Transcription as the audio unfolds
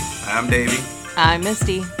I'm Davey. I'm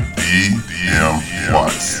Misty. DM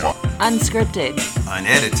Watts. Unscripted.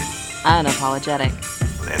 Unedited. Unapologetic.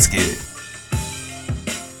 Let's get it.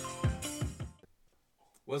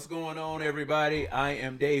 What's going on, everybody? I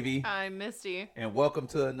am Davey, I'm Misty. and welcome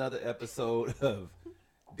to another episode of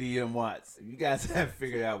DM Watts. You guys have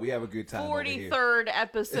figured out we have a good time over here. 43rd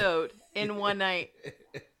episode in one night.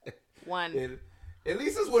 At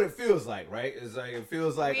least that's what it feels like, right? It's like it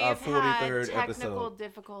feels like our 43rd technical episode.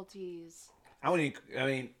 difficulties.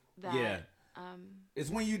 Yeah.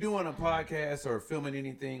 It's when you're doing a podcast or filming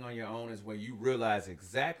anything on your own is when you realize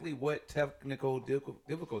exactly what technical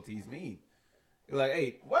difficulties mean. You're like,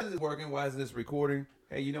 hey, why is this working? Why is this recording?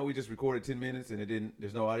 Hey, we just recorded 10 minutes and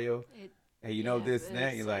there's no audio. This and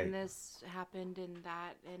that. You're like, and this happened and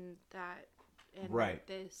that and right.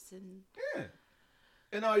 this and yeah.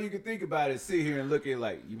 And all you can think about is sit here and look at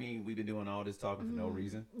like, you mean we've been doing all this talking for no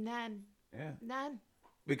reason? none. Yeah. None.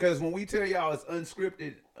 Because when we tell y'all it's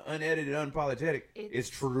unscripted, unedited, unapologetic, it's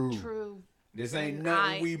true. True. This ain't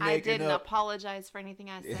nothing we making I didn't up. apologize for anything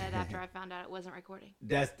I said after I found out it wasn't recording.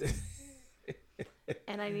 That's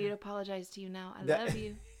And I need to apologize to you now. I love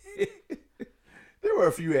you. There were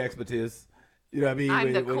a few expletives. You know what I mean?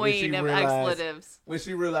 I'm the queen of expletives. When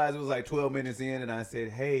she realized it was like 12 minutes in and I said,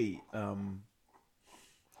 hey,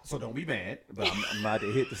 so don't be mad, but I'm about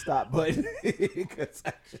to hit the stop button.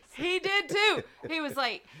 He did too. He was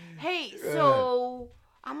like, hey, so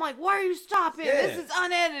I'm like, why are you stopping? Yeah. This is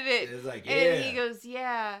unedited. It's like, And he goes,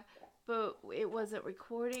 yeah, but it wasn't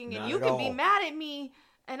recording and Not you at can be all. mad at me.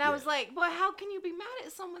 And I was like, but how can you be mad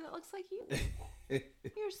at someone that looks like you?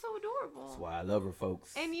 You're so adorable. That's why I love her,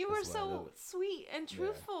 folks. And you were That's why I love so it. sweet and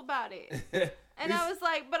truthful about it. And I was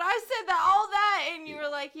like, but I said all that. And you were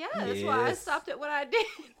like, yeah, that's why I Yes. stopped it when I did.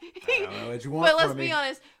 I don't know what you want But let's from be me.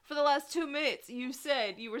 honest, for the last 2 minutes, you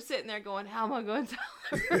said you were sitting there going, how am I going to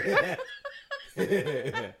tell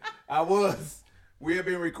her? I was. We have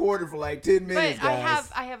been recording for like 10 minutes, But guys.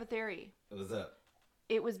 I have a theory. What's up?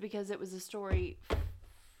 It was because it was a story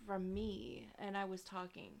from me and I was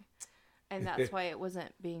talking. And that's why it wasn't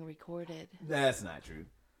being recorded. That's not true.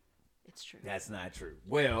 It's true. That's not true.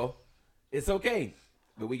 Well, it's okay.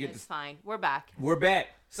 But we get It's fine. We're back. We're back.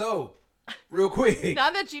 So, real quick.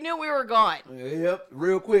 Now that you knew we were gone. Yep,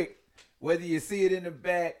 real quick. Whether you see it in the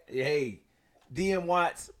back, hey, DM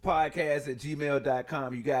Watts podcast at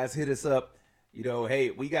gmail.com. You guys hit us up.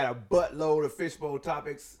 Hey, we got a buttload of fishbowl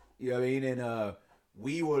topics. You know what I mean? And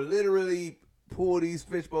we will literally pull these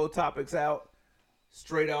fishbowl topics out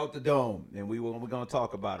straight out the dome. And we're going to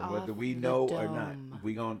talk about them, whether we know or not.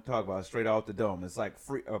 We're going to talk about it straight out the dome. It's like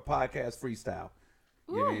a podcast freestyle.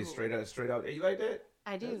 You know what I mean? Straight out. You like that?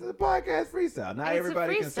 I do. It's a podcast freestyle. Not It's a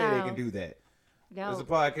everybody can say they freestyle. can do that. No. It's a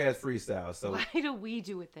podcast freestyle. So, Why do we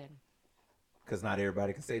do it then? because not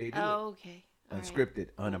everybody can say they do Oh, okay. it. All right. Unscripted,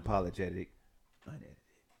 unapologetic, unedited.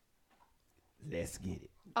 Let's get it.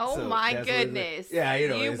 Oh So my that's what it is. goodness. Yeah, You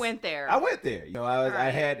it's- went there. I went there. I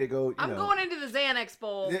right. had to go. I'm going into the Xanax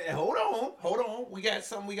bowl. Yeah, hold on. We got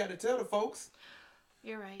something we got to tell the folks.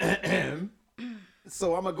 You're right.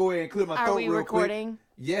 So I'm gonna go ahead and clear my Are throat we real recording? quick.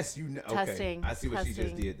 Yes, you know. Okay, Testing, I see what she just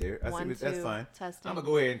testing. did there. I see One, what that's two, fine. testing. I'm gonna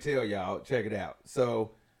go ahead and tell y'all. Check it out.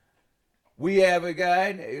 So we have a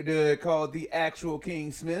guy called the Actual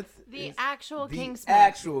King Smith. The Actual King Smith. The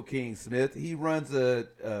Actual King Smith. He runs a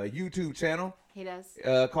YouTube channel. He does.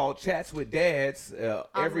 Called Chats with Dads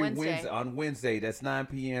every Wednesday. On Wednesday. That's 9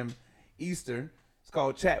 p.m. Eastern. It's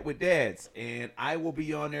called Chat with Dads, and I will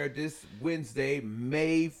be on there this Wednesday,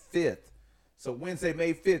 May 5th. So Wednesday,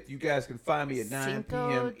 May 5th, you guys can find me at 9 Cinco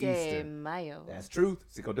p.m. de Eastern. Mayo. That's truth.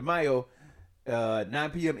 Cinco de Mayo,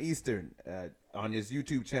 9 p.m. Eastern on his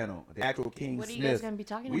YouTube channel, The Actual King What are Smith. you guys going to be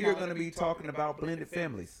talking We about? are going to be talking about blended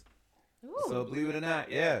families. Ooh. So believe it or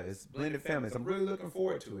not, yeah, it's blended families. I'm really looking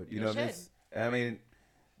forward to it. You know, should. I mean,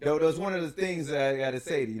 that's one of the things that I got to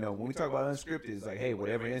say. When we talk about unscripted, it's like, hey,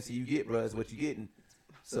 whatever answer you get, bro, is what you're getting.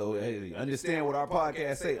 So hey, understand what our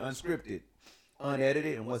podcast say: unscripted,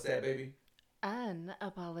 unedited, and what's that, baby?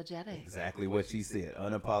 Unapologetic. Exactly what she said,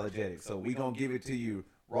 unapologetic. So we gonna give it to you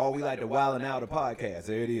raw. We like to wildin' out a podcast.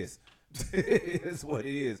 There it is. It's what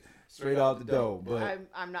it is, straight off the dome. But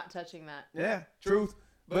I'm not touching that. yeah, truth.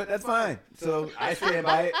 But that's fine. So I stand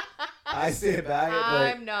by it. I stand by it.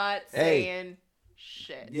 But I'm not hey. saying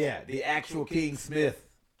shit. yeah, the Actual King Smith.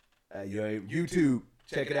 YouTube.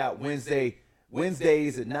 Check it out.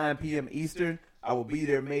 Wednesdays at 9 p.m. Eastern. I will be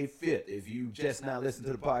there May 5th. If you just now listen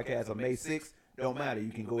to the podcast on May 6th, don't matter.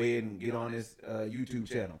 You can go ahead and get on this YouTube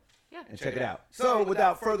channel Yeah. and check it out. So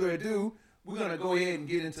without further ado, we're going to go ahead and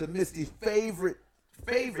get into Misty's favorite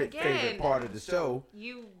Again. part of the show.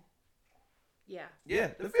 You Yeah.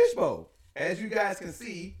 Yeah, the fishbowl. As you guys can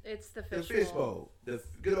see, It's the the fish, fishbowl, the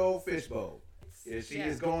good old fishbowl. Yeah, she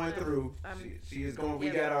is going through. She is going. We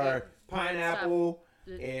got our pineapple,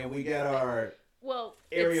 and we got our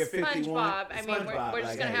Area it's 51. SpongeBob. I mean, SpongeBob, we're just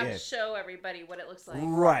like gonna that, have yeah. to show everybody what it looks like.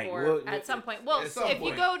 Right. At some point. Well, at some if you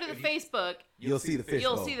point, go to the Facebook, you'll see the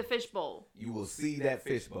fishbowl. you'll see the fishbowl. You will see that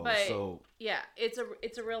fishbowl. But So yeah, it's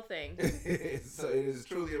a real thing, so it is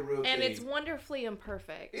truly a real thing. and it's wonderfully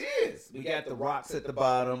imperfect. It is. We got the rocks at the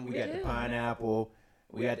bottom. We We got the do. pineapple.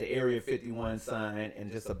 We got the Area 51 sign,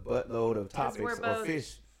 and just a buttload of topics we're or both-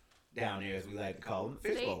 fish down there, as we like to call them,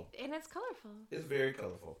 fishbowl. And it's colorful. It's very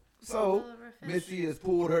colorful. all So, over fish. Missy has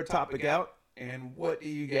pulled her topic out, and what do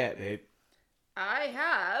you got, babe? I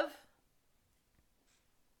have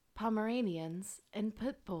Pomeranians and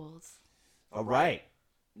pit bulls. All right.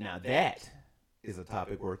 Now that is a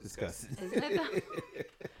topic worth discussing. Isn't it?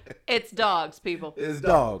 It's dogs, people. It's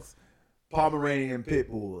dogs. Pomeranian pit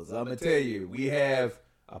bulls. I'm going to tell you, we have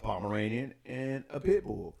a Pomeranian and a pit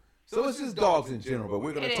bull. So it's just dogs in general, but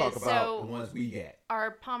we're going to It talk is. about So- the ones we got.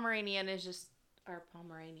 Our Pomeranian is just our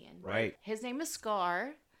Pomeranian. Right. His name is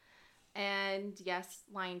Scar. And yes,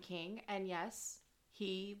 Lion King. And yes,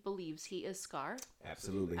 he believes he is Scar.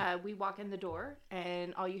 Absolutely. We walk in the door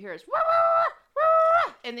and all you hear is, "Wah, wah, wah,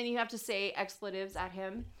 wah," and then you have to say expletives at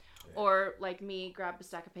him. Or like me, grab a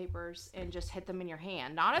stack of papers and just hit them in your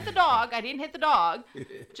hand. Not at the dog. I didn't hit the dog.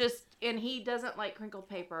 And he doesn't like crinkled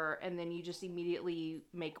paper. And then you just immediately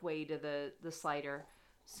make way to the slider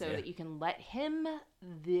so Yeah. that you can let him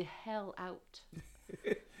the hell out.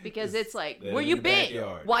 Because it's like, let where him you in the been?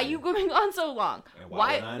 backyard, Why yeah. you going on so long? And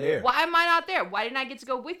why am I there? Why am I not there? Why didn't I get to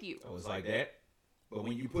go with you? It was like that. But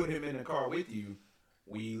when you put him in the car with you,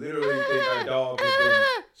 we literally think our dog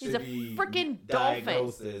has He's should a be freaking dolphin.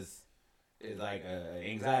 diagnosed as like an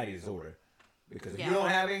anxiety disorder. Because if Yeah. you don't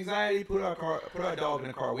have anxiety, put our dog in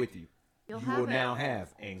the car with you. You'll you have will it. now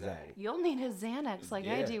have anxiety. You'll need a Xanax like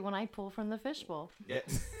I Yeah. do when I pull from the fishbowl. Yeah.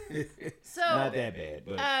 So, not that bad,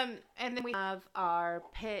 but and then we have our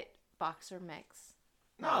pit boxer mix.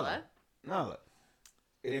 Nala.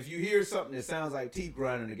 And if you hear something that sounds like teeth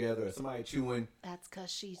grinding together or somebody chewing, That's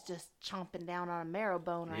because she's just chomping down on a marrow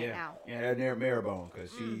bone right now. Yeah, they're marrow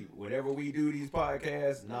because she, whenever we do these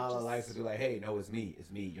podcasts, Nala likes to be like, hey, no, it's me.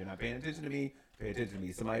 You're not paying attention to me. Pay attention to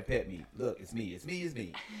me. Somebody pet me. Look, it's me. It's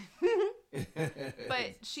me.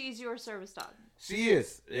 But she's your service dog. She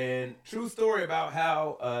is. And true story about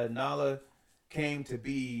how Nala came to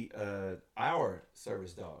be our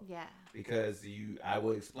service dog. Yeah. Because I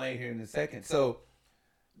will explain here in a second. So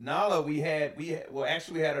Nala, we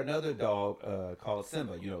actually had another dog called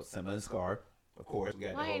Simba. You know, Simba and Scar. Of course, we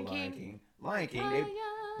got Lion the whole King. Lion King. They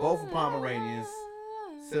both were Pomeranians.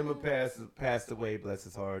 Simba passed away. Bless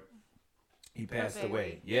his heart. He passed Baby.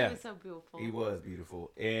 away. Yeah, He was so beautiful. he was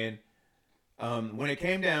beautiful. And when it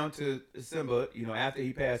came down to Simba, you know, after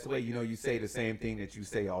he passed away, you know, you say the same thing that you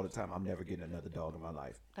say all the time. I'm never getting another dog in my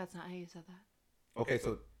life. That's not how you said that. Okay,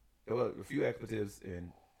 so there were a few expletives,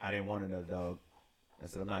 and I didn't want another dog. I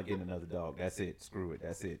said, I'm not getting another dog. That's it. Screw it.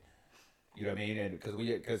 That's it. You know what I mean? And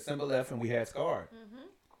because Simba left and we had Scar. Mm-hmm.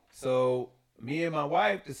 So me and my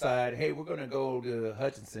wife decided, hey, we're gonna go to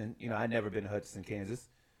Hutchinson. You know, I'd never been to Hutchinson, Kansas.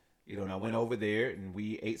 You know, and I went over there and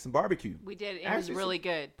we ate some barbecue. We did. It Actually, was really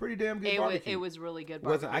good. Pretty damn good It barbecue. was really good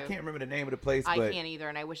barbecue. I can't remember the name of the place, I but can't either,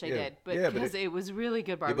 and I wish I yeah. did. But Yeah, but because it was really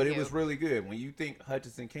good yeah, barbecue. but it was really good. When you think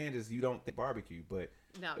Hutchinson, Kansas, you don't think barbecue, but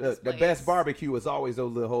No, the this best place- barbecue is always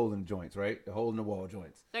those little hole in the joints, right? The hole in the wall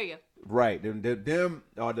joints. There you go. Right. Them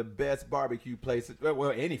are the best barbecue places.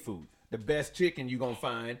 Well, any food. The best chicken you're going to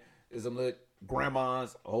find is them little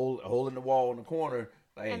grandma's hole in the wall in the corner.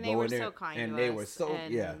 Like, And they go were in there. so kind And to they us, were so,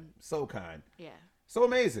 and- so kind. Yeah. So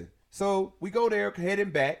amazing. So we go there, heading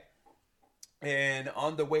back. And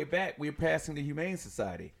on the way back, we're passing the Humane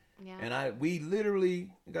Society. Yeah. And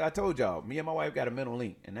I told y'all, me and my wife got a mental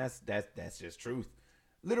link. And that's just truth.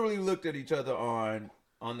 Literally looked at each other on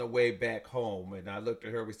the way back home, and I looked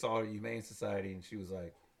at her. We saw the Humane Society, and she was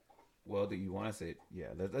like, "Well, do you want?" I said, "Yeah,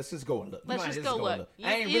 let's just go and look. Let's You just mind, go and look.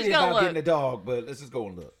 I ain't You really just go about look. getting a dog, but let's just go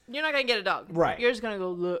and look." You're not gonna get a dog. Right. You're just gonna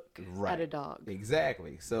go look Right. at a dog.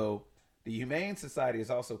 Exactly. So the Humane Society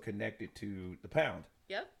is also connected to the Pound.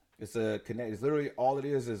 Yep. It's literally all it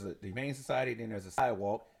is the Humane Society. Then there's a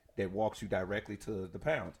sidewalk that walks you directly to the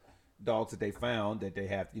Pound. Dogs that they found that they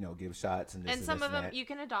have, you know, give shots and this And some this of them that. you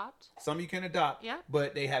can adopt. Some you can adopt, Yeah.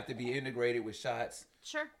 but they have to be integrated with shots,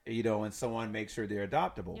 Sure. you know, and someone makes sure they're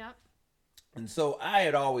adoptable. Yep. And so I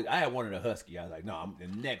had wanted a husky. I was like, no, the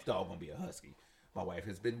next dog gonna be a husky. My wife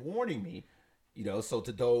has been warning me, You know, so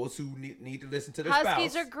to those who need to listen to their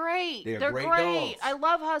Huskies spouse, are great. they're great dogs. I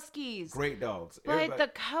love Huskies. Great dogs. But the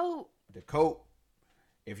coat. The coat.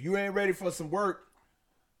 If you ain't ready for some work,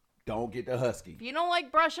 don't get the Husky. If you don't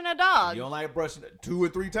like brushing a dog, If you don't like brushing it 2 or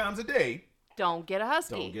 3 times a day, don't get a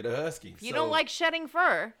Husky. don't get a Husky. If you don't like shedding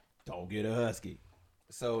fur, don't get a Husky.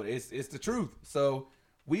 So it's the truth. So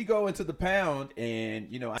we go into the pound and,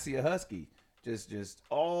 you know, I see a Husky just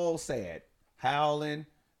all sad, howling,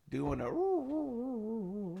 doing a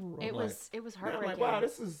it was I'm heartbreaking. like, wow,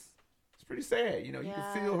 it's pretty sad. You know, you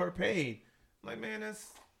Yeah. can feel her pain. I'm like, man,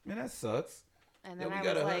 that sucks. And Yeah, then we I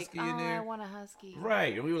got was a like, Husky in there. I want a Husky.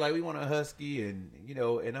 Right. And we were like, we want a Husky, and you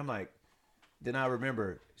know, and I'm like, then I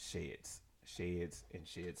remember sheds and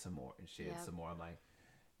shed some more and shed Yep. some more. I'm like,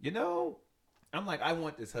 you know, I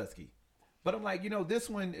want this Husky. But I'm like, you know, this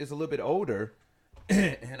one is a little bit older.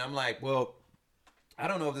 And I'm like, well, I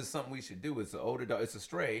don't know if this is something we should do. It's an older dog. It's a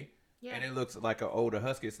stray. Yeah. And it looks like an older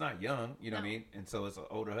Husky. It's not young, you know what I mean? And so it's an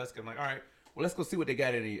older Husky. I'm like, all right, well, let's go see what they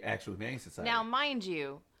got in the actual Humane Society. Now, mind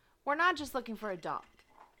you, we're not just looking for a dog.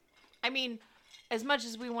 I mean, as much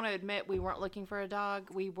as we want to admit we weren't looking for a dog,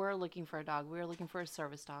 we were looking for a dog. We were looking for a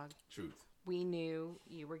service dog. Truth. We knew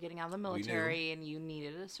you were getting out of the military and you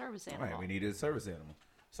needed a service animal. Right, we needed a service animal.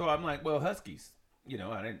 So I'm like, well, Huskies. You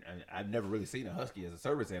know, I've never really seen a Husky as a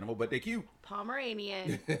service animal, but they're cute.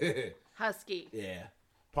 Pomeranian, Husky. Yeah.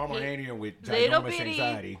 Pomeranian with Little ginormous bitty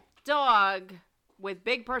anxiety. dog with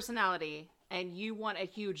big personality, and you want a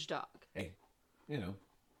huge dog. Hey, you know.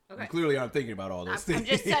 Okay. Clearly I'm thinking about all those things. I'm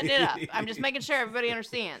just setting it up. I'm just making sure everybody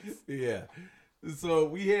understands. Yeah. So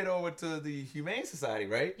we head over to the Humane Society,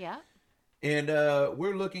 right? Yeah. And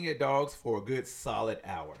we're looking at dogs for a good solid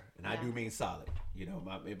hour. And I Yeah. do mean solid. You know,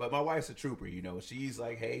 but my wife's a trooper, you know. She's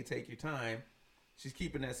like, hey, take your time. She's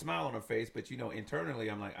keeping that smile on her face, but you know, internally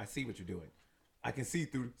I'm like, I see what you're doing. I can see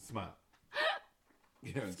through the smile.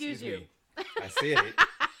 You know, Excuse you. me. I said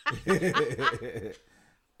it.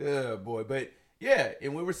 Oh boy. But yeah,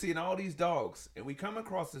 and we were seeing all these dogs, and we come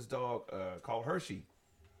across this dog called Hershey.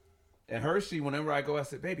 And Hershey, whenever I go, I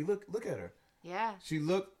said, baby, look at her. Yeah.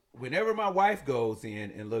 Whenever my wife goes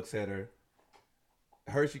in and looks at her,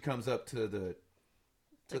 Hershey comes up to the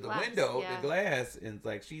glass, window, yeah. the glass, and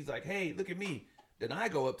she's like, hey, look at me. Then I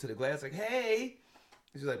go up to the glass like, hey.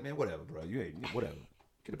 She's like, man, whatever, bro. You ain't whatever.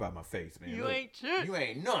 Get up out my face, man. You Look, ain't shit. You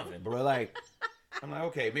ain't nothing, bro. Like, I'm like,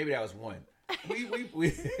 okay, maybe that was one. We We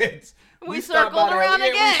stopped circled by around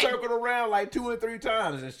there. Yeah, again. we circled around like 2 or 3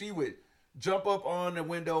 times, and she would jump up on the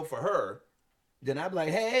window for her. Then I'd be like,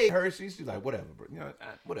 hey, Hershey. She's like, whatever, bro. You know,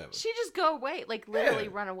 whatever. She just go away, like literally Yeah.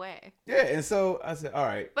 run away. Yeah, and so I said, all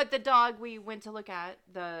right. But the dog we went to look at,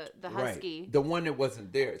 the Husky. Right. The one that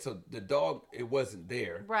wasn't there. So the dog, it wasn't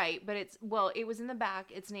there. Right, but it was in the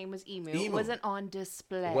back. Its name was Emu. It Emu. wasn't on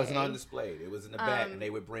display. It wasn't on display. It was in the back, and they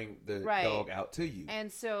would bring the right. dog out to you.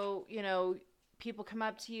 And so, you know, people come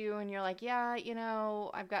up to you and you're like, yeah, you know,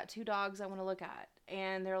 I've got 2 dogs I want to look at.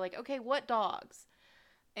 And they're like, okay, what dogs?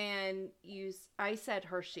 And I said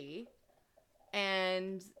Hershey,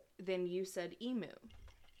 and then you said Emu.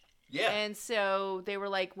 Yeah. And so they were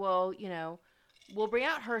like, well, you know, we'll bring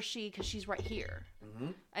out Hershey because she's right here.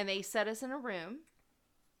 Mm-hmm. And they set us in a room,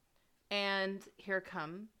 and here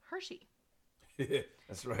come Hershey.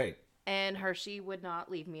 That's right. And Hershey would not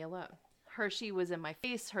leave me alone. Hershey was in my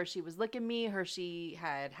face. Hershey was licking me. Hershey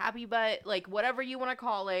had happy butt, like whatever you want to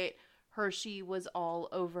call it. Hershey was all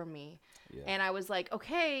over me. Yeah. And I was like,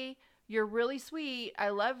 okay, you're really sweet. I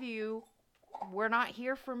love you. We're not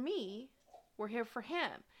here for me. We're here for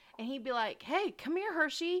him. And he'd be like, hey, come here,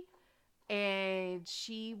 Hershey. And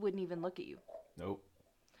she wouldn't even look at you. Nope.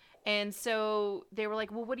 And so they were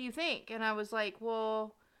like, well, what do you think? And I was like,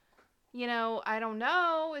 well, you know, I don't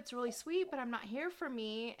know. It's really sweet, but I'm not here for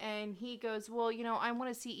me. And he goes, well, you know, I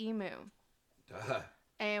want to see Emu.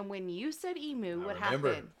 And when you said Emu, what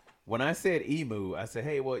happened? When I said Emu, I said,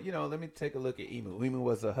 hey, well, you know, let me take a look at Emu. Emu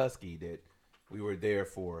was a Husky that we were there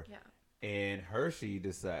for. Yeah. And Hershey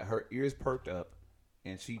decided, her ears perked up,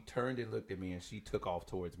 and she turned and looked at me, and she took off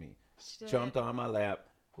towards me. She did. Jumped on my lap,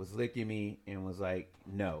 was licking me, and was like,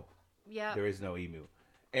 no, Yeah. there is no Emu.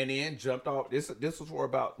 And then jumped off. This was for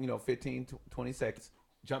about, 15, 20 seconds.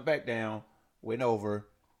 Jumped back down, went over,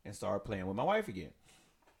 and started playing with my wife again.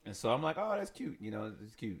 And so I'm like, oh, that's cute.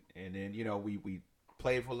 It's cute. And then, we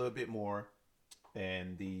played for a little bit more.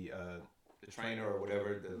 And the trainer or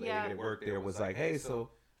whatever, the lady that worked there was like, hey, so,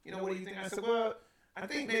 what do you think? I said, well, I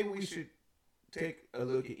think maybe we should take a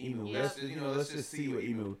look at Emu. Yeah. Let's just see what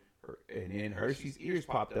Emu. And then Hershey's ears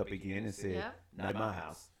popped up again and said, not in my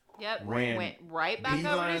house. Yep. Ran Went right back over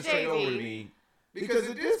beeline to straight over to Davey. me. Because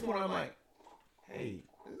at this point, I'm like, hey,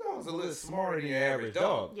 this dog's a little smarter than your average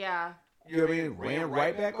dog. Yeah. You know what I mean? Ran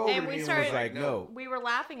right back over And to we me and started was like, no. We were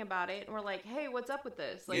laughing about it, and we're like, "Hey, what's up with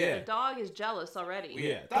this? Like, Yeah. the dog is jealous already."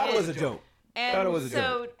 Yeah, thought it was a joke. And Thought it was a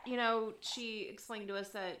so, you know, she explained to us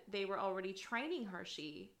that they were already training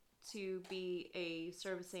Hershey to be a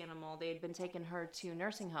service animal. They had been taking her to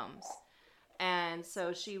nursing homes. And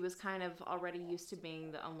so she was kind of already used to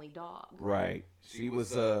being the only dog. Right. She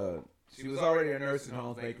was already in nursing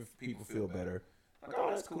homes making people feel better. Like, oh,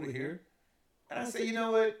 that's cool to hear. And I said, you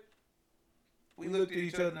know what? We looked at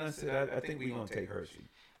each other and I said, I think we're going to take Hershey.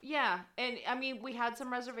 Yeah. And, I mean, we had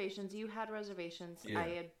some reservations. You had reservations. Yeah. I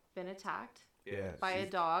had been attacked Yeah. by a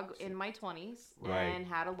dog in my 20s Right. and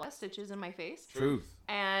had a lot of stitches in my face. Truth.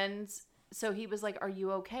 And so he was like, "Are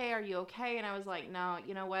you okay? Are you okay?" And I was like, "No,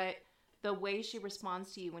 you know what? The way she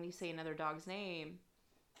responds to you when you say another dog's name,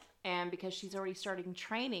 and because she's already starting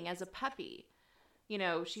training as a puppy, you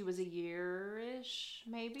know, she was a year-ish,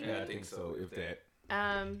 maybe. Yeah, I think so, if that.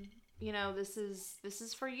 You know, this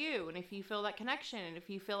is for you. And if you feel that connection, and if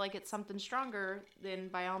you feel like it's something stronger, then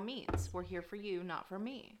by all means, we're here for you, not for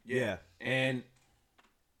me." Yeah. And,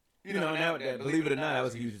 you know, now, believe it or not, that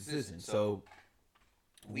was a huge decision. So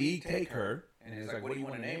we take her, and it's like, what do you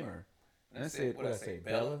want to name her? And I said, what did I say,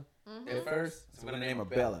 Bella? At first? So we're going to name her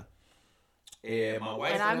Bella. And my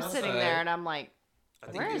wife And I'm sitting there, and I'm like,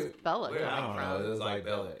 where is Bella coming I don't know. from? It was like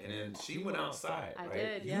Bella. And then she went outside, I right?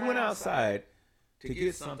 did, You yeah. went outside to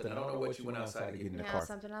get something. I don't know what you went outside to get in the Yeah, car.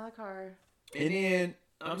 something out of the car. And then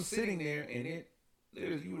I'm sitting there, and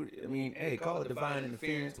hey, call it divine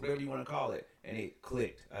interference, whatever you want to call it. And it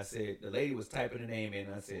clicked. I said, the lady was typing her name in,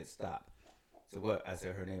 and I said, stop. So what? I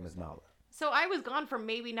said, her name is Nala. So I was gone for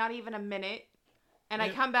maybe not even a minute, and I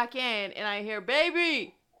Yeah. come back in, and I hear,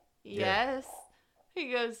 "Baby!" Yeah. Yes.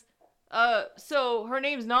 He goes, so her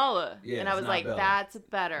name's Nala. Yeah, and I it's was not like, Bella. "That's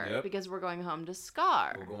better," Yep. because we're going home to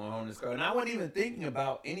Scar. We're going home to Scar. And I wasn't even thinking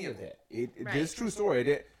about any of that. Right. This true story.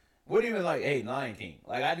 It wasn't even like, hey, Lion King.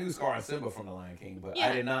 Like, I knew Scar and Simba from the Lion King, but Yeah.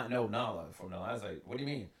 I did not know Nala from the Lion. I was like, what do you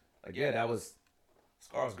mean? Like, yeah, that was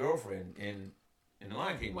Scar's girlfriend in the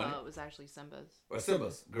Lion King, wasn't Well, it was actually Simba's. Or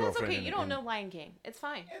Simba's That's girlfriend. okay. You don't know Lion King. It's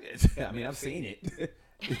fine. I mean, I've seen it.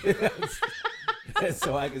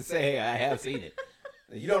 So I can say, hey, I have seen it.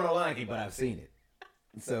 You don't know Lion King, but I've seen it.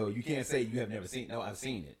 So you can't say you have never seen it. No, I've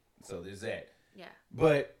seen it. So there's that. Yeah.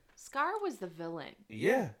 But, Scar was the villain.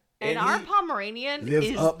 yeah. And our he Pomeranian lives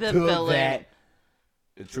is up the to villain. that.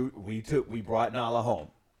 The truth, we brought Nala home.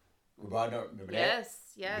 We brought her, remember that? Yes,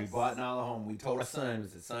 yes. We brought Nala home. We told our son, we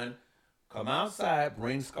said, son, come outside,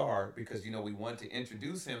 bring Scar, because, you know, we want to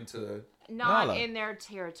introduce him to Not Nala. in their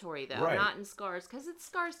territory, though. Right. Not in Scar's, because it's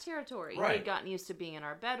Scar's territory. Right. He'd gotten used to being in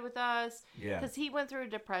our bed with us. Yeah. Because he went through a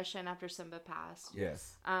depression after Simba passed.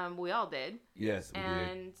 Yes. We all did. Yes, we did.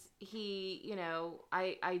 And he, you know,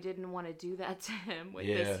 I didn't want to do that to him with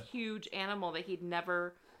Yeah. this huge animal that he'd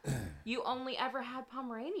never... You only ever had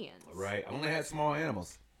Pomeranians. Right. I only had small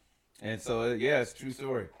animals. And so, yeah, it's a true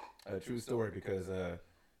story. A true story because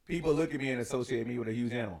people look at me and associate me with a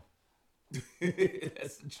huge animal.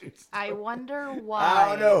 That's the truth. I wonder why. I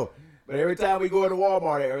don't know. But every time we go to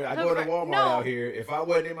Walmart, I go to Walmart No. out here, if I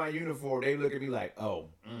wasn't in my uniform, they look at me like, oh.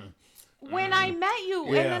 When I met you,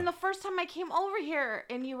 Yeah. and then the first time I came over here,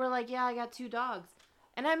 and you were like, "Yeah, I got 2 dogs,"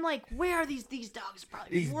 and I'm like, "Where are these dogs?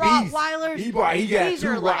 Probably These Rottweilers." beasts. He got These 2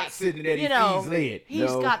 are rocks like, sitting there that he you know, feeds lead. He's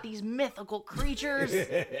No. got these mythical creatures,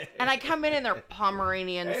 and I come in and they're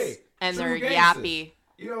Pomeranians, Hey, and true they're gangsters. yappy.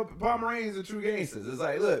 You know, Pomeranians are true gangsters. It's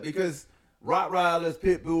like, look, because Rottweilers,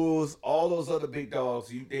 Pit Bulls, all those other big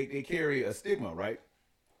dogs, they carry a stigma, right?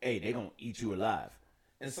 Hey, they gonna eat you alive.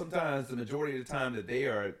 And sometimes, the majority of the time, that they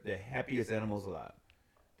are the happiest animals alive.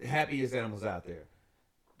 The happiest animals out there.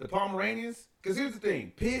 The Pomeranians, because here's the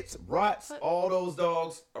thing, Pits, Rots, all those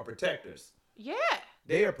dogs are protectors. Yeah,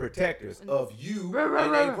 They are protectors of you Ruh, ruh,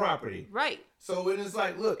 and their ruh. property. right. So it is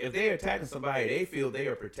like, look, if they're attacking somebody, they feel they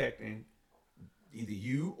are protecting either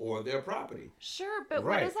you or their property. Sure, but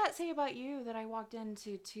Right. what does that say about you that I walked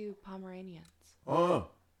into 2 Pomeranians?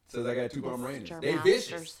 Says I got 2 Pomeranians. Mr. They Master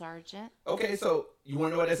vicious. Sergeant. Okay, so you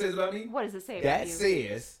want to know what that says about me? What does it say about That you?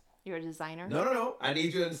 says, You're a designer. no. I need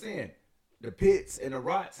you to understand. The Pits and the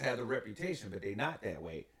Rots have the reputation, but they're not that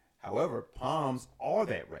way. However, Poms are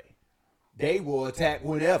that way. They will attack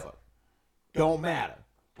whenever. Don't matter.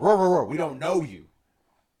 Roar, roar, roar. We don't know you.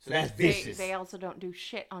 So that's vicious. They also don't do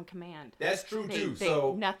shit on command. That's true They, too. they,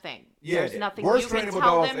 so nothing. yeah, There's nothing worst you can trainable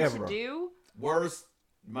tell dogs them ever. to do. worst.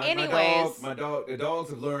 Anyways. The dogs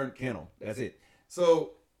have learned kennel. That's it.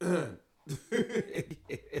 So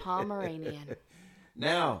Pomeranian.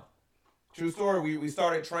 now, true story. We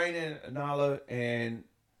started training Nala, and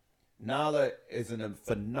Nala is a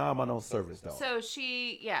phenomenal service dog. So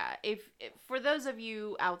if for those of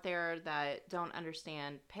you out there that don't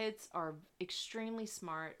understand, pits are extremely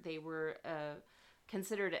smart. They were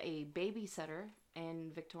considered a babysitter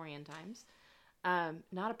in Victorian times.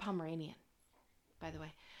 Not a Pomeranian, by the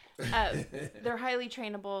way. They're highly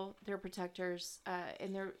trainable. They're protectors,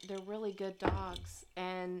 and they're really good dogs.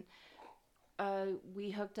 And we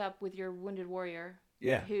hooked up with your wounded warrior,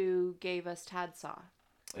 who gave us TADSAW.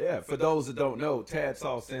 Yeah, for those that don't know,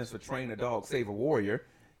 TADSAW stands for Train a Dog, Save a Warrior.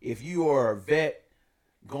 If you are a vet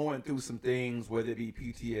going through some things, whether it be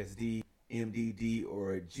PTSD, MDD,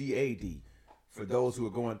 or GAD, for those who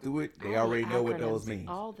are going through it, they already know what those mean.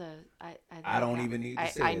 I don't even need to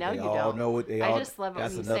say it. I know they you all don't. know it. I just love it when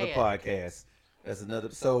you say it. That's another podcast. That's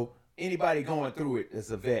another. So anybody going through it as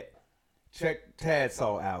a vet, check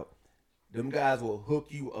TADSAW out. Them guys will hook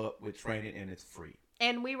you up with training, and it's free.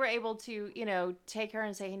 And we were able to, take her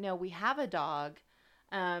and say, no, we have a dog.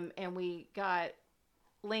 And we got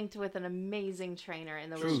linked with an amazing trainer in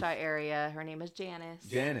the Wichita area. Her name is Janice.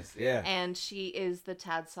 Janice, yeah. And she is the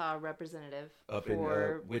TADSAW representative up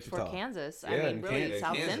for Wichita. For Kansas. Yeah, I mean, really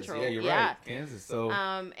South Kansas. Central. Yeah, you're right. Kansas. So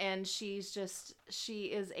and she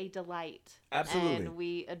is a delight. Absolutely. And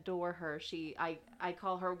we adore her. I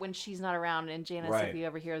call her when she's not around, and Janice, if you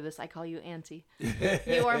ever hear this, I call you Auntie.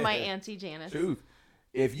 You are my Auntie Janice. Truth.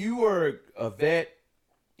 If you were a vet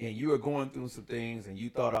and you were going through some things and you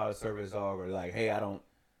thought out a service dog, or like, hey, I don't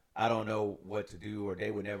know what to do, or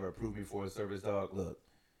they would never approve me for a service dog, look,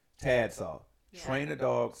 TADSAW, Train a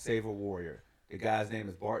Dog, Save a Warrior. The guy's name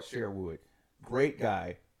is Bart Sherwood. Great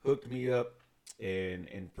guy. Hooked me up and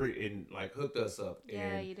hooked us up. Yeah,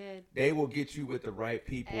 and you did. They will get you with the right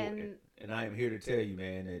people. And I am here to tell you,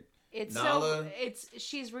 man, that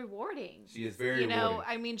she's rewarding. She is very rewarding.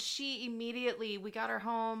 I mean, she immediately, we got her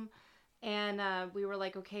home, and we were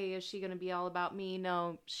like, okay, is she going to be all about me?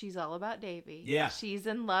 No, she's all about Davey. Yeah. She's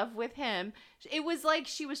in love with him. It was like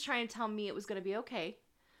she was trying to tell me it was going to be okay.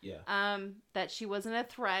 Yeah. That she wasn't a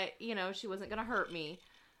threat. She wasn't going to hurt me.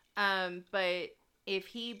 But if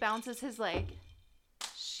he bounces his leg,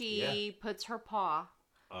 she puts her paw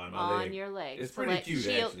on your legs. It's pretty cute,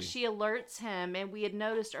 actually. She alerts him, and we had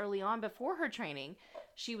noticed early on before her training,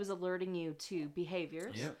 she was alerting you to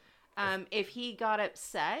behaviors. Yep. If he got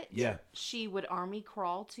upset, she would army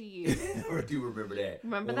crawl to you. I do remember that.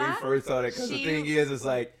 Remember when that? we first saw that? Because the thing is, it's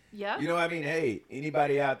like, I mean, hey,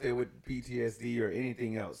 anybody out there with PTSD or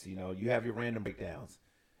anything else, you have your random breakdowns.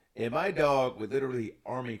 And my dog would literally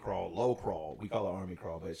army crawl, low crawl. We call it army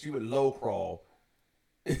crawl, but she would low crawl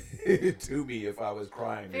to me if I was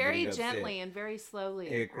crying. Very gently and very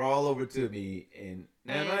slowly. And crawl over to me. And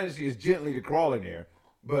now she is gently to crawl in there.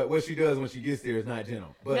 But what she does when she gets there is not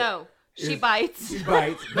gentle. But no, she bites. She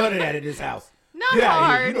bites. None of that in this house. Not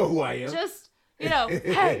hard. You know who I am. Just,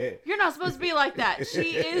 hey, you're not supposed to be like that.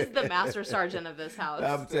 She is the master sergeant of this house.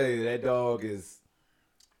 I'm telling you, that dog is.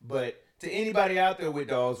 But to anybody out there with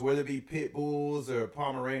dogs, whether it be pit bulls or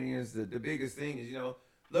Pomeranians, the biggest thing is,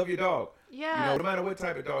 love your dog. Yeah. No matter what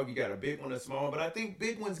type of dog you got, a big one or small, but I think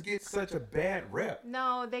big ones get such a bad rep.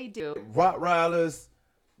 No, they do. Rottweilers,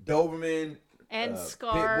 Doberman, and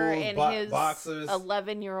Scar pit bulls, and his boxers.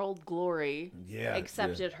 11-year-old Glory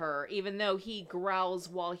accepted her, even though he growls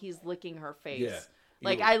while he's licking her face. Yeah.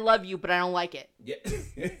 Like, I love you, but I don't like it.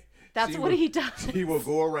 Yeah. That's what he does. He will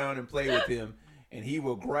go around and play with him, and he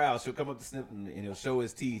will growl. She'll come up to sniff him, and he'll show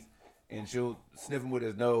his teeth, and she'll sniff him with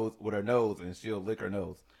her nose, and she'll lick her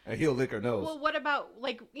nose. And he'll lick her nose. Well, what about,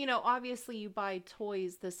 obviously you buy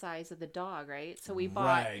toys the size of the dog, right? So we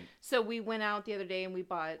bought, so we went out the other day and we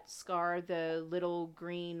bought Scar, the little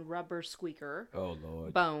green rubber squeaker. Oh,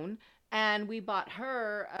 Lord. Bone. And we bought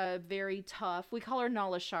her a very tough, we call her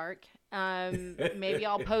Nala Shark. Maybe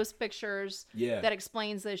I'll post pictures that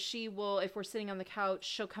explains that she will, if we're sitting on the couch,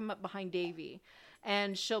 she'll come up behind Davey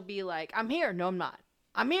and she'll be like, I'm here. No, I'm not.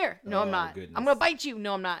 I'm here. No, I'm not. Goodness. I'm going to bite you.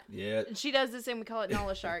 No, I'm not. Yeah. And she does this and we call it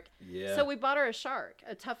Nala Shark. Yeah. So we bought her a shark,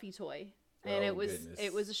 a Tuffy toy. And it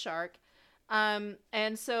was a shark. And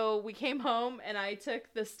so we came home and I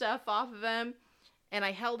took the stuff off of him and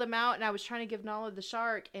I held him out and I was trying to give Nala the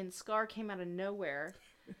shark and Scar came out of nowhere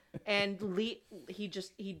and he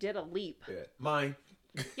did a leap. Yeah. Mine.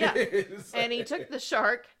 Yeah. And he took the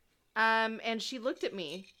shark and she looked at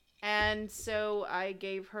me. And so I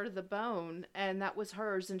gave her the bone, and that was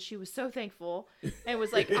hers, and she was so thankful, and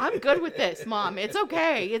was like, I'm good with this, Mom. It's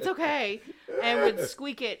okay. It's okay. And would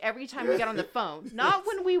squeak it every time we got on the phone. Not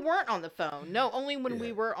when we weren't on the phone. No, only when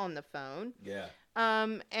we were on the phone. Yeah.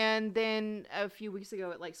 And then a few weeks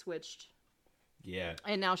ago, it, switched. Yeah.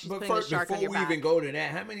 And now she's putting the shark on your back. Before we even go to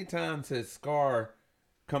that, how many times has Scar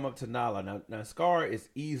come up to Nala. Now Scar is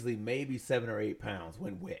easily maybe 7 or 8 pounds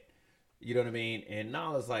when wet. You know what I mean? And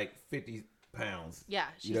Nala's like 50 pounds. Yeah,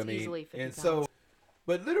 she's you know what I mean? easily 50 and pounds. so,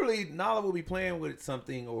 but literally, Nala will be playing with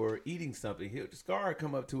something or eating something. Scar will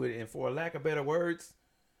come up to it, and for lack of better words,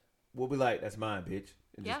 we'll be like, "That's mine, bitch,"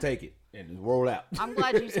 and Yeah. just take it and just roll out. I'm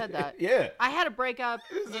glad you said that. Yeah. I had to break up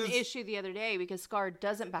It's an just- issue the other day because Scar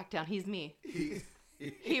doesn't back down. He's me. He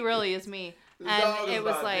He really is me. The And dog is it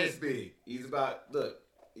was about like, this big. He's about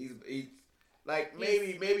he's like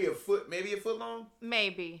maybe a foot long.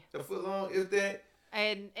 maybe. A foot long is that?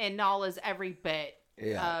 And Nala's every bit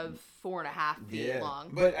of 4.5 feet long.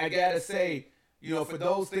 But I gotta say, for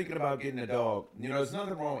those thinking about getting a dog, there's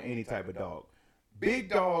nothing wrong with any type of dog. Big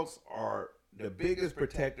dogs are the biggest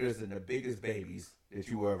protectors and the biggest babies that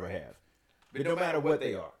you will ever have. But no matter what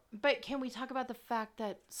they are. But can we talk about the fact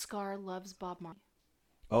that Scar loves Bob Marley?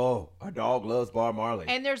 Oh, our dog loves Bob Marley.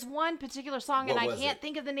 And there's one particular song, What and I was can't it?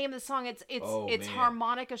 think of the name of the song. It's man.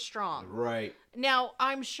 Harmonica Strong. Right. Now,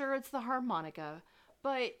 I'm sure it's the harmonica,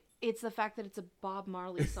 but it's the fact that it's a Bob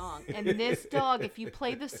Marley song. And this dog, if you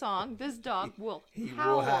play the song, this dog will He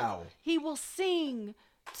howl. will howl. He will sing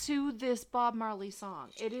to this Bob Marley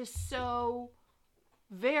song. It is so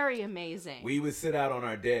very amazing. We would sit out on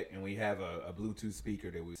our deck and we have a Bluetooth speaker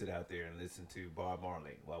that we sit out there and listen to Bob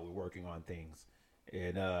Marley while we're working on things.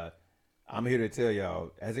 And I'm here to tell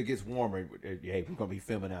y'all, as it gets warmer, hey, we're going to be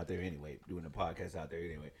filming out there anyway, doing the podcast out there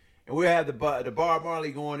anyway. And we'll have the Bob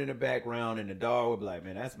Marley going in the background, and the dog will be like,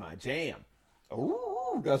 man, that's my jam.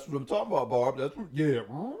 Ooh, that's what I'm talking about, Barb. That's what, yeah.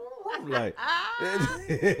 Ooh, like,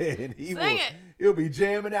 and he'll be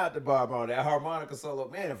jamming out the Bob Marley, that harmonica solo.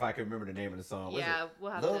 Man, if I can remember the name of the song. What's Yeah, it?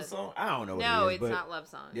 we'll have Love to- song? I don't know what No, it is. it's but not Love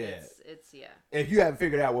Song. yeah. It's yeah. if you haven't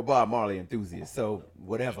figured out, we're Bob Marley enthusiasts, so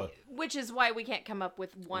whatever. Which is why we can't come up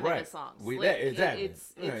with one Right. of the songs. Exactly.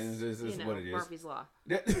 It's Right, it's what it is. Murphy's Law.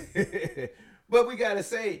 But we gotta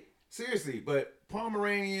say, seriously, but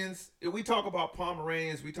Pomeranians, if we talk about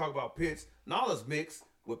Pomeranians, we talk about pits. Nala's mixed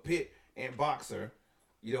with pit and boxer,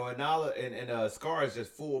 and Nala and Scar is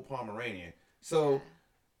just full Pomeranian. So,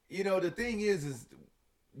 the thing is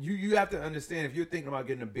you have to understand, if you're thinking about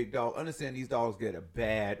getting a big dog, understand these dogs get a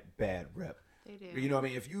bad rep. They do. You know what I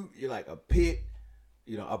mean? If you're like a pit,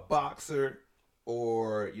 a boxer,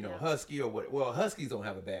 or husky or what? Well, huskies don't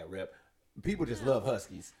have a bad rep. People just love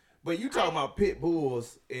huskies. But you talking about pit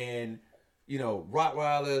bulls and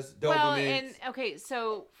Rottweilers, Dobermans. Well, and okay,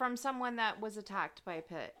 so from someone that was attacked by a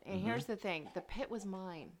pit, and here's the thing: the pit was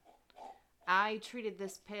mine. I treated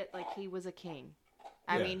this pit like he was a king.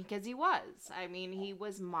 I Yeah. mean, because he was. I mean, he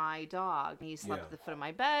was my dog. He slept Yeah. at the foot of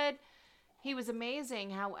my bed. He was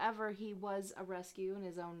amazing. However, he was a rescue in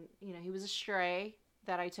his own. He was a stray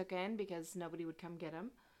that I took in because nobody would come get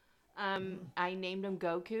him. I named him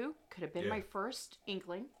Goku. Could have been Yeah. my first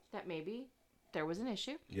inkling that maybe there was an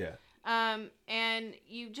issue. Yeah. And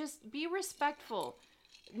you just be respectful.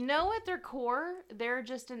 Know at their core, they're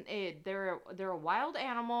just an id. They're a wild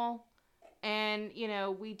animal, and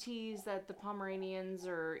we tease that the Pomeranians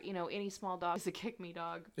or any small dog is a kick me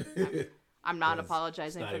dog. I'm not Let's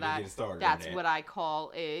apologizing not for even that. get started on That's that. what I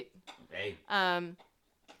call it. Hey.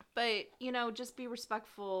 But just be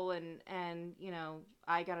respectful, and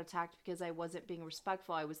I got attacked because I wasn't being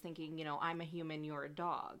respectful. I was thinking, I'm a human, you're a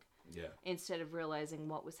dog, Yeah. instead of realizing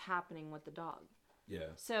what was happening with the dog. Yeah.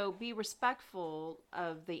 So be respectful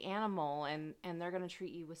of the animal, and they're going to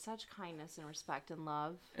treat you with such kindness and respect and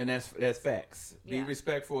love. And that's facts. Be Yeah.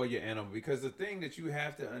 respectful of your animal, because the thing that you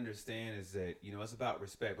have to understand is that it's about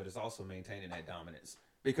respect, but it's also maintaining that dominance.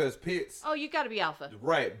 Because pits, Oh, you got to be alpha.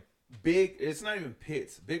 right? Big. It's not even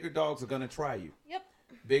pits. Bigger dogs are gonna try you. Yep.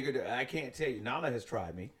 I can't tell you. Nala has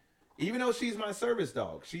tried me, even though she's my service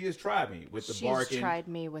dog. She has tried me with the She's barking. tried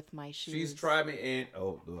me with my shoes. She's tried me, and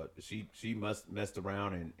look, she messed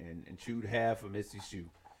around and chewed half of Missy's shoe,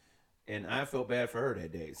 and I felt bad for her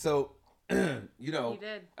that day. So, You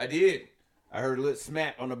did. I did. I heard a little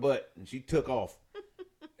smack on the butt, and she took off.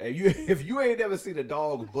 If you ain't ever seen a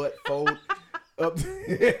dog's butt fold up,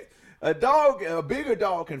 a bigger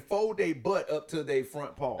dog can fold their butt up to their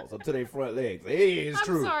front paws, up to their front legs. It's I'm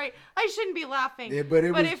true. sorry. I shouldn't be laughing. Yeah, but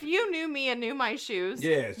if you knew me and knew my shoes,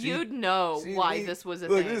 Yeah, you'd know why this was a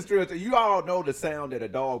look, thing. this is true. You all know the sound that a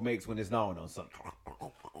dog makes when it's gnawing on something.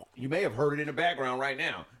 You may have heard it in the background right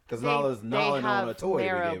now because Nala's gnawing on a toy.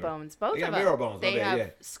 marrow that we gave her. bones. Both They of got them. marrow bones. They My bad, have yeah.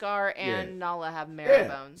 Scar and Yeah. Nala have marrow Yeah.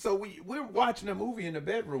 bones. So we're watching a movie in the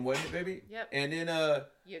bedroom, wasn't it, baby? Yep. And then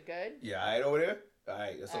You good? yeah, all right over there. All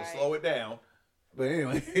right, so All right. slow it down. But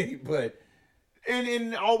anyway,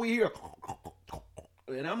 and all we hear,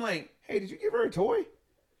 and I'm like, hey, did you give her a toy?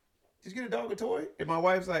 did you get a dog a toy? And my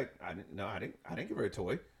wife's like, I didn't give her a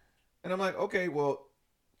toy. And I'm like, okay, well,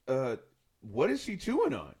 what is she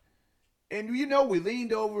chewing on? And we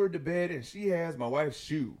leaned over the bed and she has my wife's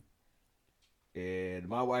shoe. And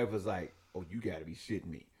my wife was like, oh, you got to be shitting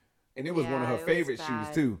me. And it was one of her favorite shoes,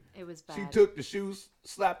 too. It was bad. She took the shoes,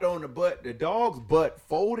 slapped on the butt. The dog's butt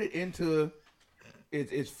folded into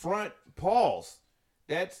its front paws.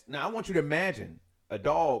 Now, I want you to imagine a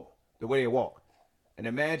dog, the way they walk. And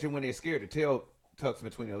imagine when they're scared, the tail tucks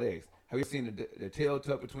between their legs. Have you seen the tail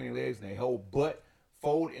tuck between their legs and their whole butt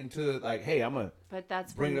fold into, like, hey, I'm going to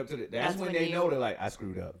bring it up to the... That's when they know they're like, I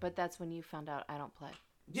screwed up. But that's when you found out I don't play.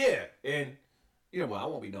 Yeah, and... I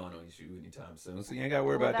won't be gnawing on your shoe anytime soon, so you ain't got to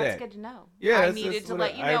worry about that. That's good to know. Yeah, I needed to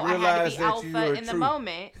let you know I had to be alpha in the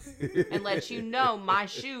moment and let you know my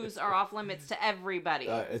shoes are off limits to everybody.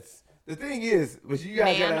 The thing is, but you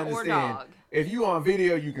guys got to understand, if you on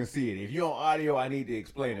video, you can see it. If you on audio, I need to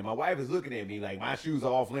explain it. My wife is looking at me like my shoes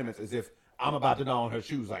are off limits as if I'm about to gnaw on her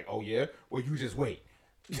shoes. Like, oh yeah? Well, you just wait.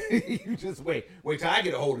 You just wait. Wait till I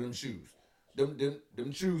get a hold of them shoes.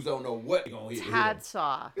 Them shoes don't know what they're gonna hit.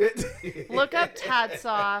 Tadsaw. Look up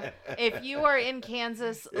Tadsaw. If you are in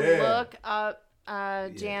Kansas, look up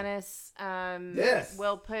Janice. Yes.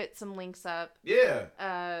 We'll put some links up. Yeah.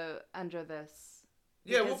 Under this.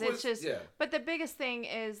 Yeah, because it's just. Yeah. But the biggest thing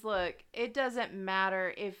is, look, it doesn't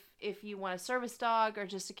matter if you want a service dog or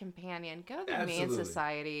just a companion. Go to the Humane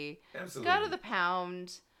Society. Absolutely. Go to the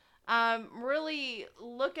Pound. Really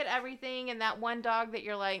look at everything, and that one dog that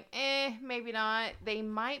you're like, maybe not. They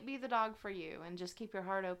might be the dog for you, and just keep your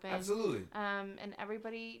heart open. Absolutely. And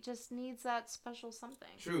everybody just needs that special something.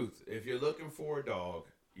 Truth. If you're looking for a dog,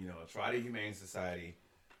 try the Humane Society.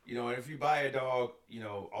 And if you buy a dog,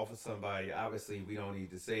 off of somebody, obviously we don't need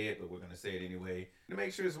to say it, but we're going to say it anyway. To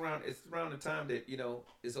make sure it's around the time that,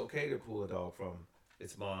 it's okay to pull a dog from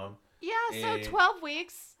its mom. Yeah, so 12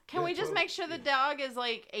 weeks. Can we just make sure the dog is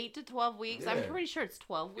like 8 to 12 weeks? Yeah. I'm pretty sure it's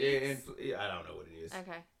 12 weeks. Yeah, I don't know what it is.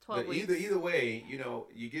 Okay, 12 weeks. Either way,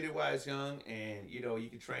 you get it while it's young, and you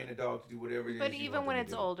can train a dog to do whatever it is. But even when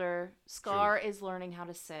it's older, Scar is learning how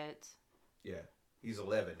to sit. Yeah, he's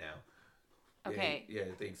 11 now. Okay. Yeah,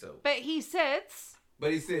 I think so. But he sits.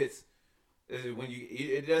 It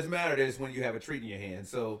doesn't matter that it's when you have a treat in your hand.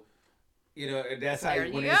 So. That's how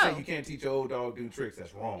when they say you can't teach an old dog to do tricks,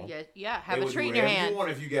 that's wrong. Yeah, have a treat in your hand. You want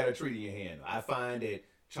if you got a treat in your hand. I find that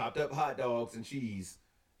chopped up hot dogs and cheese.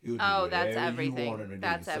 That's everything.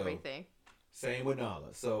 That's everything. Same with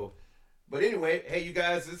Nala. So, but anyway, hey, you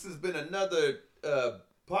guys, this has been another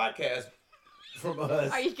podcast from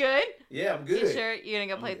us. Are you good? Yeah, I'm good. You sure you're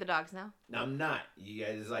gonna go play with the dogs now? No, I'm not. You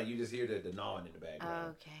guys, it's like you just hear the gnawing in the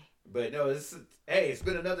background. Okay. But no, it's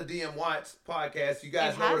been another DM Watts podcast. You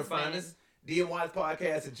guys know where to find us.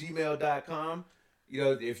 DMWattsPodcast@gmail.com.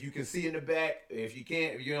 If you can see in the back, if you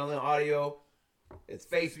can't, if you're on the audio, it's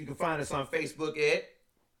Facebook. You can find us on Facebook at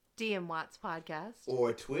DM Watts Podcast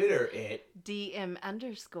or Twitter at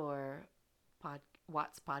DM_Watts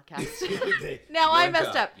Podcast. Now I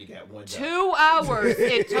messed up. You got 1 2 hours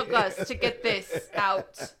it took us to get this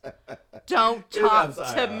out. Don't talk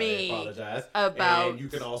to me. I apologize. About. And you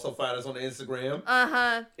can also find us on Instagram.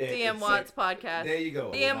 DM Watts Podcast. There you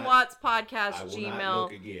go. DM Watts Podcast. I will Gmail. Not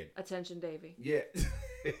look again. Attention, Davey. Yeah.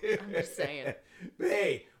 I'm just saying. But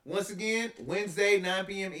hey, once again, Wednesday, 9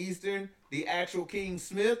 p.m. Eastern, The Actual King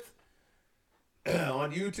Smith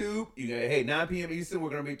on YouTube. 9 p.m. Eastern,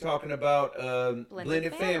 we're going to be talking about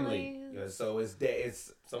blended family. So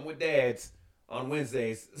it's some with dads on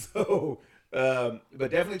Wednesdays. So,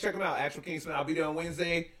 but definitely check them out. Actual King Smith. I'll be there on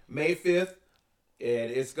Wednesday, May 5th. And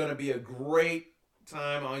it's going to be a great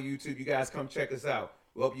time on YouTube. You guys come check us out.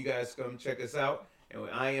 We hope you guys come check us out. And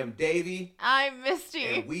I am Davey. I'm Misty.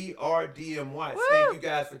 And we are DM Watts. Woo! Thank you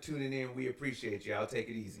guys for tuning in. We appreciate you. I'll take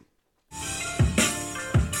it easy.